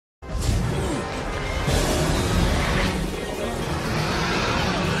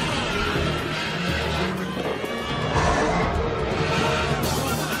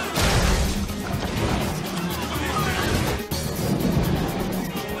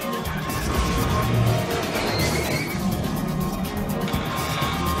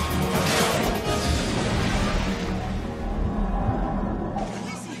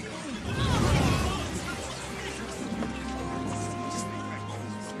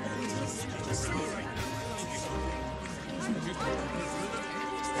Hear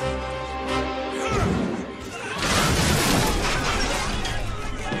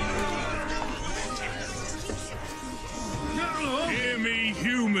me,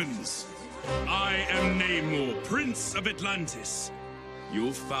 humans. I am Namor, Prince of Atlantis.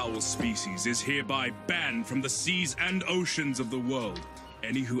 Your foul species is hereby banned from the seas and oceans of the world.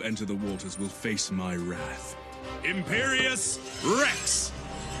 Any who enter the waters will face my wrath. Imperious Rex!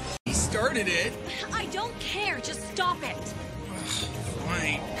 He started it. I don't care, just stop it.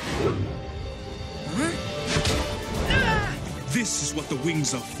 Fine. This is what the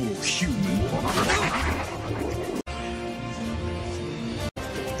wings are for, human.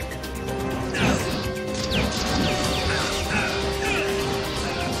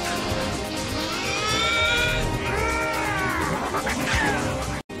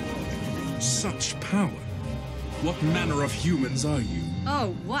 Such power. What manner of humans are you?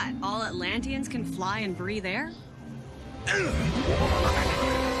 Oh, what? All Atlanteans can fly and breathe air?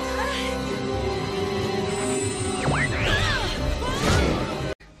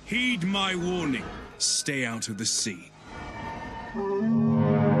 Heed my warning. Stay out of the sea.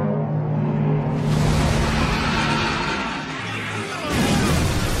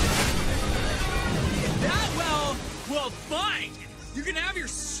 Well, fine. You can have your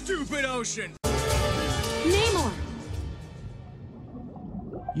stupid ocean. Namor!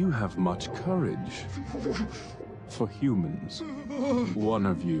 You have much courage. For humans. One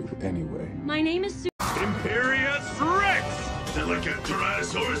of you, anyway. My name is Imperious Rex! Sound like a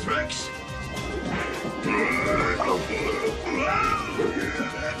Tyrannosaurus Rex?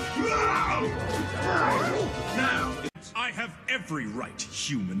 Now, I have every right,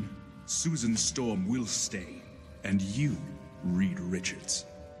 human. Susan Storm will stay. And you, Reed Richards.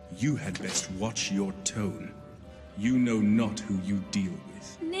 You had best watch your tone. You know not who you deal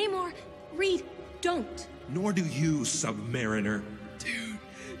with. Namor! Reed, don't. Nor do you, Submariner. Dude,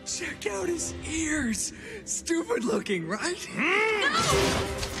 check out his ears. Stupid looking, right? Flame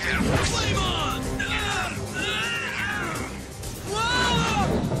on!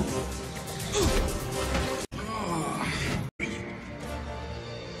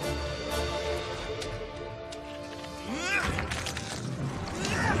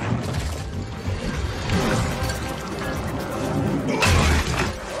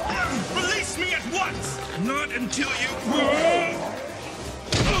 Release me at once! Not until you...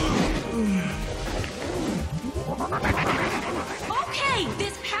 Okay,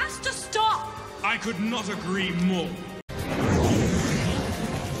 this has to stop! I could not agree more.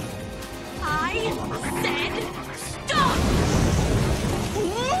 I said stop!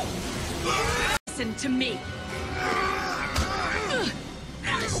 Listen to me.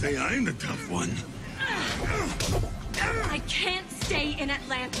 I say I'm the tough one. I can't stay in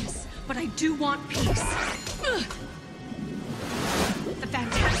Atlantis, but I do want peace. The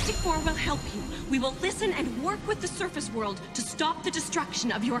Fantastic Four will help you. We will listen and work with the surface world to stop the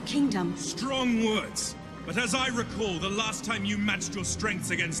destruction of your kingdom. Strong words. But as I recall, the last time you matched your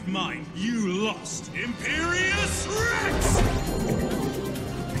strengths against mine, you lost. Imperious Rex!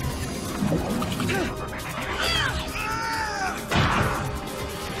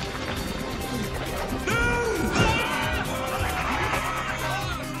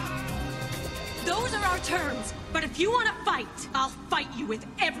 Those are our terms, but if you want to fight, I'll fight you with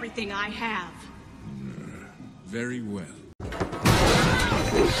everything I have. Very well.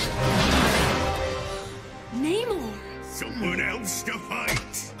 Namor! Someone else to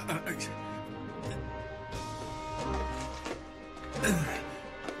fight.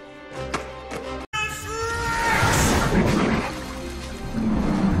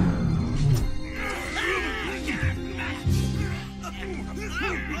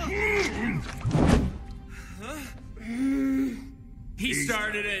 He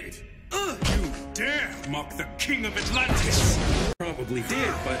started it. You dare mock the King of Atlantis! Probably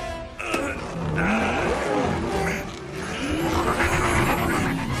did, but...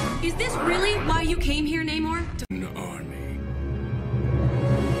 Is this really why you came here, Namor? An army.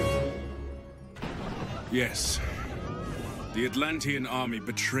 Yes. The Atlantean army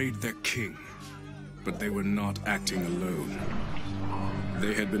betrayed their king. But they were not acting alone.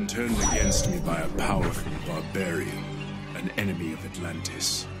 They had been turned against me by a powerful barbarian, an enemy of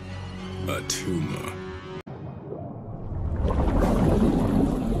Atlantis. Attuma.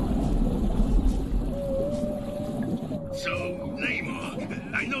 So,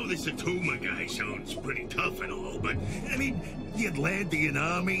 Namor, I know this Attuma guy sounds pretty tough and all, but, I mean, the Atlantean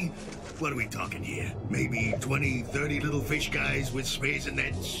army? What are we talking here? Maybe 20, 30 little fish guys with spears and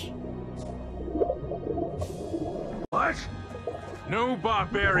nets? What? No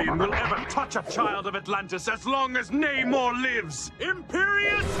barbarian will ever touch a child of Atlantis as long as Namor lives!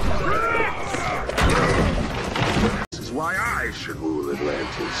 Imperious Rex! This is why I should rule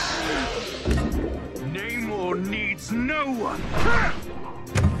Atlantis. Namor needs no one!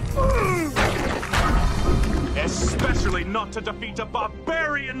 Especially not to defeat a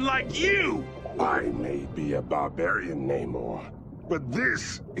barbarian like you! I may be a barbarian, Namor, but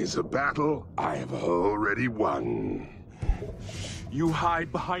this is a battle I have already won. You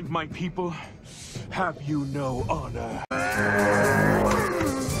hide behind my people? Have you no honor? And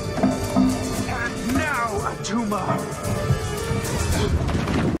now, Attuma!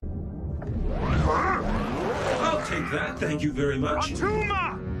 I'll take that, thank you very much.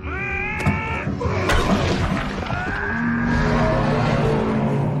 Attuma!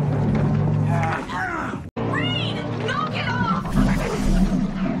 Knock it off!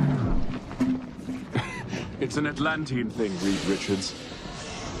 It's an Atlantean thing, Reed Richards.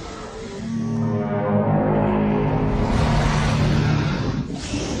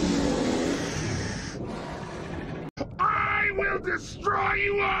 I will destroy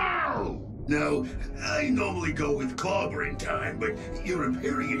you all! No, I normally go with clobbering time, but your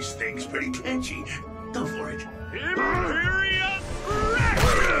Imperious thing's pretty catchy. Go for it. Imperious Rex!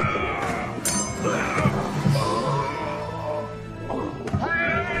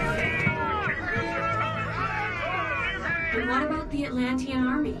 And what about the Atlantean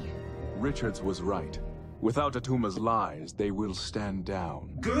army? Richards was right. Without Attuma's lies, they will stand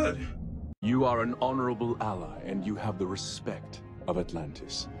down. Good. You are an honorable ally, and you have the respect of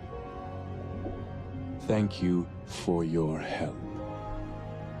Atlantis. Thank you for your help.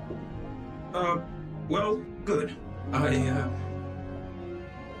 Well, good.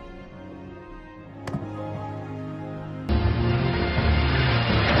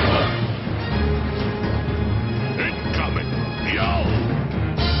 Incoming! Yo!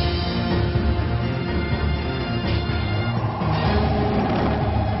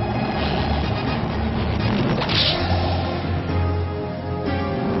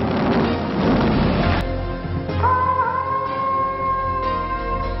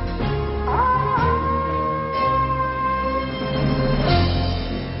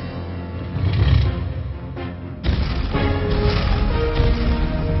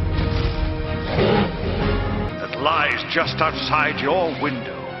 Lies just outside your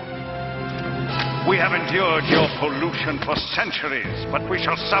window. We have endured your pollution for centuries, but we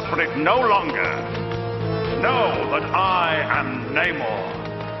shall suffer it no longer. Know that I am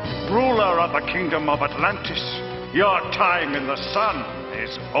Namor, ruler of the kingdom of Atlantis. Your time in the sun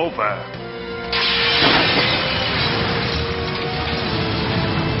is over.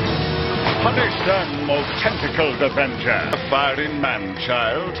 Punish them, O tentacled avenger. A fiery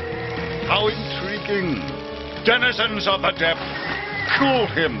man-child. How intriguing. Denizens of the depth, cool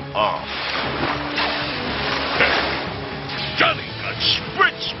him off. Johnny got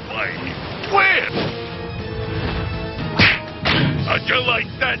spritz by where? How'd you like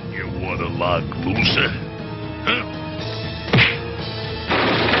that, you waterlogged loser? Huh?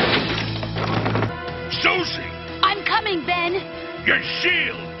 Susie! I'm coming, Ben! Your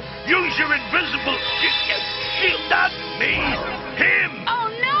shield! Use your invisible shield, not me! Him! Oh,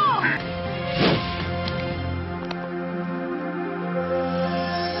 no!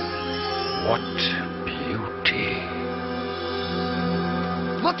 What beauty.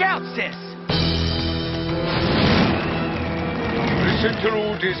 Look out, sis! This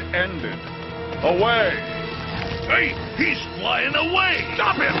interlude is ended. Away! Hey, he's flying away!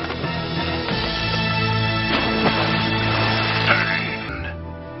 Stop him!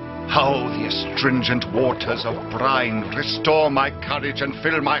 How the astringent waters of brine restore my courage and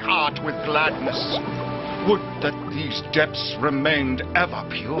fill my heart with gladness. Would that these depths remained ever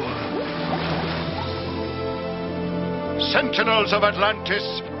pure. Sentinels of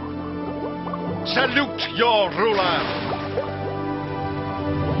Atlantis, salute your ruler!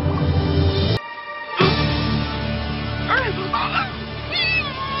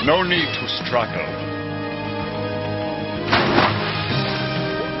 No need to struggle.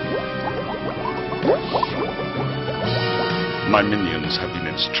 My minions have been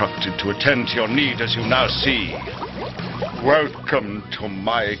instructed to attend to your need as you now see. Welcome to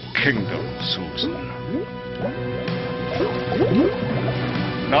my kingdom, Susan.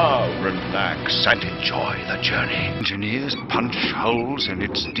 Now relax and enjoy the journey. Engineers punch holes in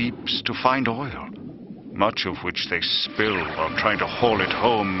its deeps to find oil, much of which they spill while trying to haul it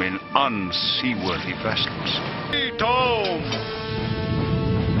home in unseaworthy vessels. Eat home!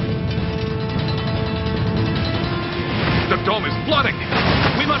 The dome is flooding!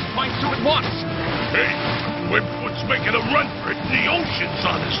 We must find Sue at once! Hey, Webfoot He's making a run for it, and the ocean's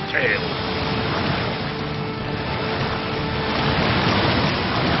on his tail.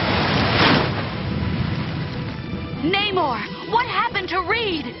 Namor, what happened to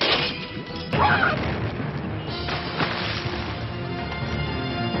Reed?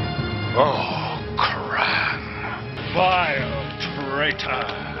 Oh, Kran. Vile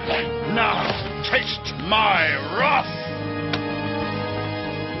traitor. Now taste my wrath.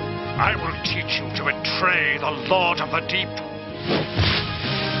 I will teach you to betray the Lord of the Deep.